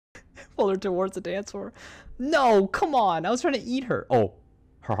pull her towards the dance floor. No, come on. I was trying to eat her. Oh,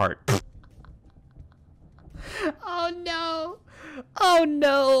 her heart. Oh no. Oh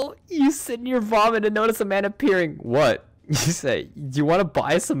no. You sit in your vomit and notice a man appearing. What? You say, do you want to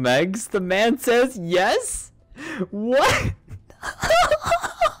buy some eggs? The man says yes? What?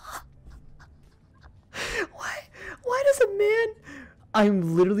 Why does a man...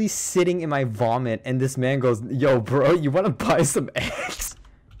 I'm literally sitting in my vomit and this man goes, yo bro, you want to buy some eggs?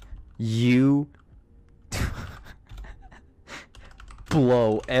 You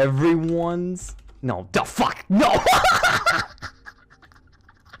blow everyone's... No, the fuck, no!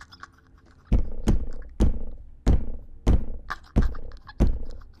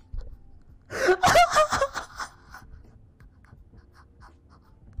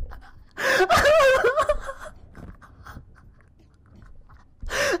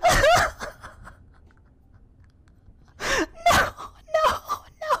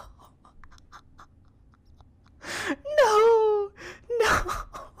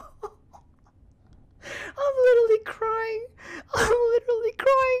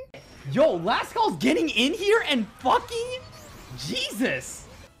 Yo, last call's getting in here and fucking Jesus.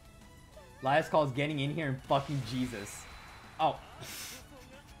 Last call's getting in here and fucking Jesus. Oh.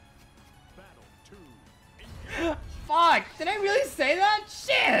 Fuck, did I really say that?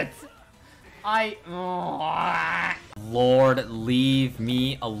 Shit. Lord, leave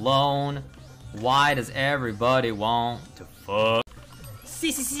me alone. Why does everybody want to fuck?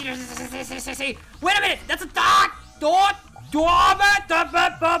 See. Wait a minute, that's a dog. Dog.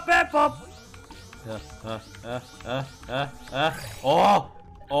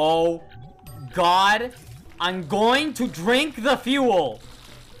 Oh God, I'm going to drink the fuel.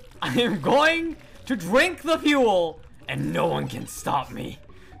 I am going to drink the fuel and no one can stop me.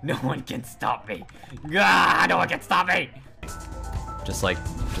 No one can stop me. God, no one can stop me. Just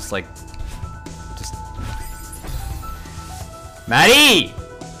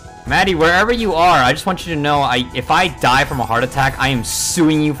Maddie, wherever you are, I just want you to know, if I die from a heart attack, I am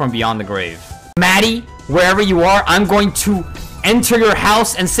suing you from beyond the grave. Maddie, wherever you are, I'm going to enter your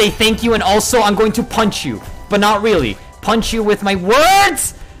house and say thank you, and also I'm going to punch you. But not really. Punch you with my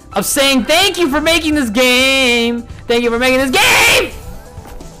words of saying thank you for making this game. Thank you for making this game!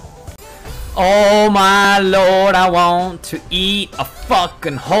 Oh my lord, I want to eat a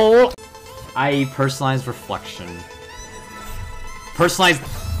fucking hole. I personalized reflection. Personalized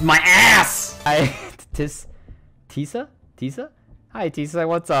my ass! Tisa? Hi, Tisa,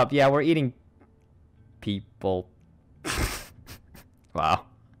 what's up? Yeah, we're eating people. Wow.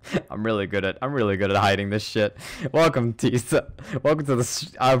 I'm really good at hiding this shit. Welcome, Tisa. Welcome to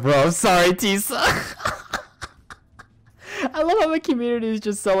the bro, I'm sorry, Tisa. I love how the community is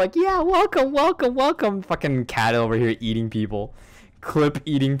just so like, yeah, welcome. Fucking cat over here eating people. Clip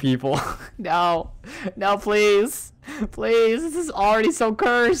eating people. No, please, this is already so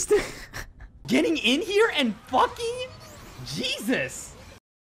cursed. Getting in here and fucking Jesus.